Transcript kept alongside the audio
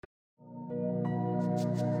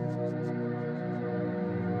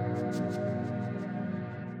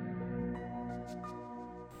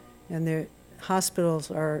And their hospitals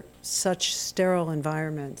are such sterile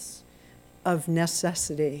environments of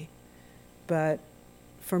necessity, but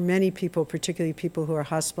for many people, particularly people who are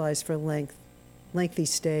hospitalized for lengthy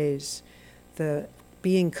stays, the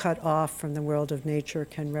being cut off from the world of nature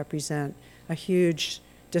can represent a huge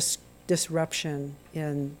disruption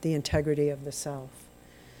in the integrity of the self.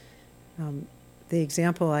 The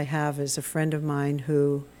example I have is a friend of mine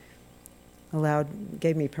who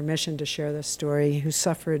gave me permission to share this story, who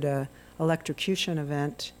suffered a electrocution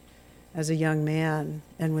event as a young man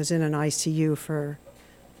and was in an ICU for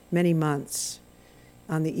many months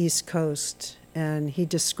on the East Coast. And he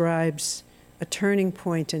describes a turning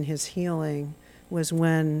point in his healing was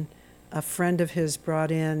when a friend of his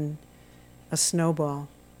brought in a snowball,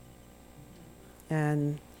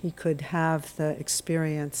 and he could have the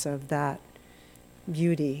experience of that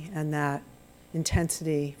beauty and that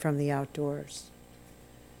intensity from the outdoors.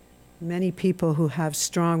 Many people who have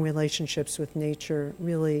strong relationships with nature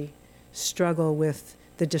really struggle with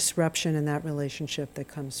the disruption in that relationship that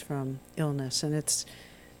comes from illness. And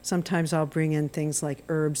sometimes I'll bring in things like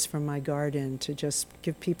herbs from my garden to just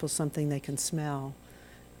give people something they can smell.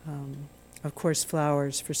 Of course,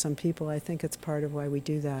 flowers for some people. I think it's part of why we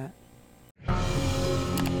do that.